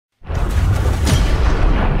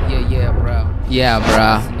Yeah,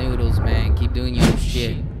 bruh. Noodles, man. Keep doing your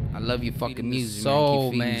shit. I love your fucking music,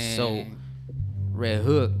 soul, man. Keep feeding the soul. Red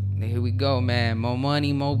Hook. Here we go, man. More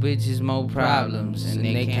money, more bitches, more problems, and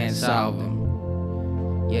they can't solve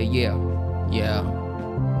them. Yeah, yeah, yeah.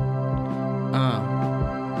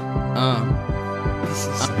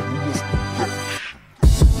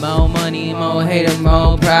 More money, more haters,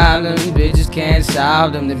 more problems. Bitches can't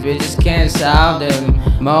solve them. The bitches can't solve them.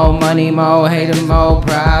 More money, more haters, more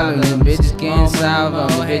problems. The bitches can't solve them.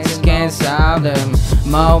 The bitches can't solve them.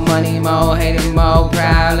 More money, more haters, more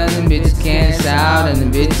problems. The bitches can't solve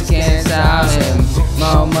them. The bitches can't solve them.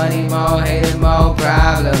 More money, more haters, more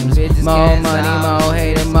problems. More money, more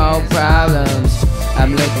haters, more problems.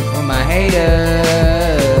 I'm looking for my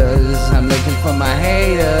haters. I'm looking for my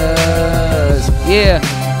haters. Yeah.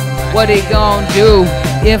 What they gon' do?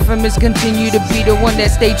 Infamous continue to be the one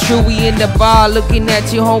that stay true. We in the bar looking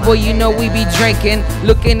at you, homeboy, you know we be drinking.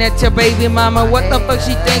 Looking at your baby mama, what the fuck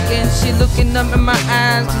she thinking? She looking up in my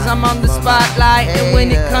eyes, cause I'm on the spotlight. And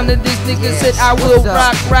when it come to this nigga said I will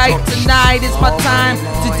rock right. Tonight is my time,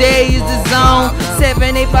 today is the zone.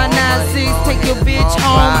 7, 8, 5, 9, 6, take your bitch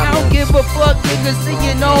home. I don't give a fuck, nigga, say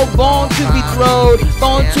you know, born to be throwed.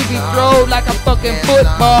 Born to be throwed like a fucking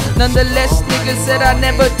football. Nonetheless, nigga said I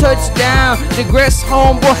never touch down. Digress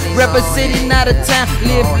homeboy, representing out of town.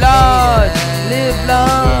 Live large, live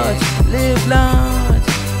large, live large.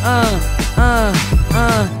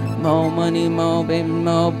 More money, more baby,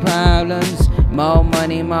 more problems. More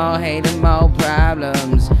money, more haters, more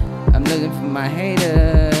problems. I'm looking for my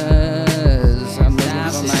haters. I'm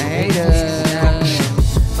looking for my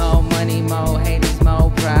haters. More money, more haters,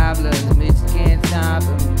 more problems. Bitches can't stop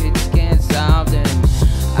them. Bitches can't solve them.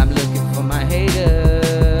 I'm looking for my haters.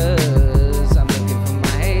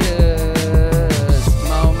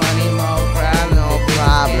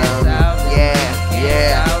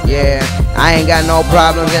 I ain't got no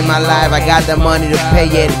problems in my life, I got the money to pay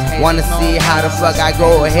it. Wanna see how the fuck I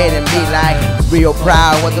go ahead and be like real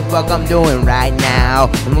proud what the fuck I'm doing right now.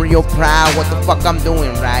 I'm real proud what the fuck I'm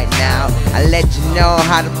doing right now. I let you know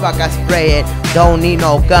how the fuck I spray it. Don't need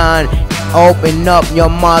no gun, open up your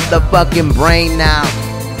motherfucking brain now.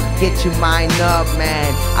 Get your mind up,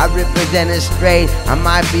 man. I represent it straight. I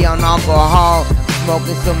might be on alcohol,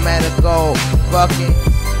 smoking some medical. Fuck it.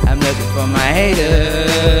 I'm looking for my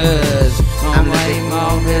haters. More money,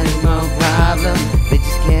 more haters, more problems.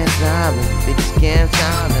 Bitches can't solve them. Bitches can't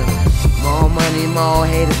solve them. More money, more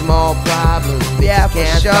haters, more problems. Yeah, for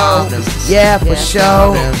sure. Yeah, for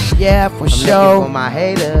sure. Yeah, for sure. I'm looking for my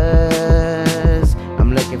haters.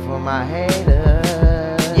 I'm looking for my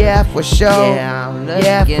haters. Yeah, for sure. Yeah, I'm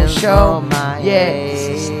looking for my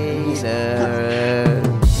haters.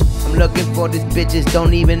 Looking for these bitches,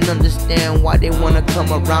 don't even understand why they wanna come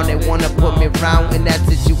around. They wanna put me around in that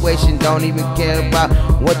situation, don't even care about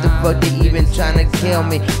what the fuck they even tryna kill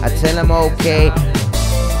me. I tell them okay. I'm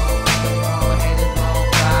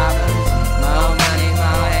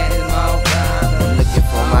looking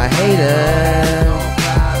for my haters.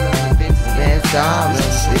 Bitches can't solve them.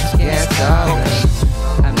 Bitches can't solve them.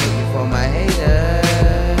 I'm looking for my haters.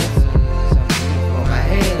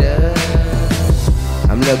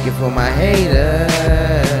 I'm looking for my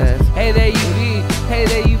haters. Hey there you be, hey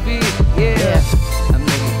there you be, yeah. I'm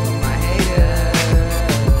looking for my haters.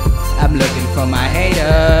 I'm looking for my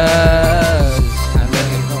haters. I'm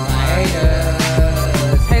looking for my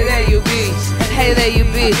haters. Hey there you be, hey there you be.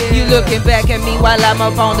 You looking back at me while I'm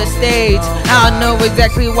up on the stage. I don't know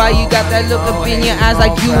exactly why you got that look up in your eyes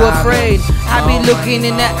like you afraid. I be looking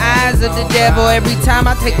in the eyes of the devil every time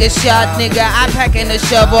I take a shot, nigga. I pack in a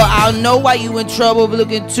shovel. I don't know why you in trouble, but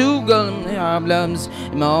looking to go problems.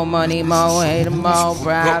 More money, more hate, more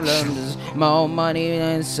problems. More money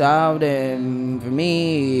and solve them for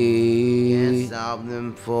me. Can't solve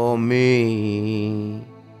them for me.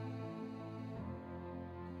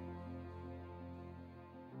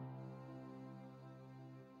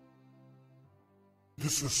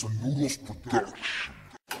 This is a Noodles production.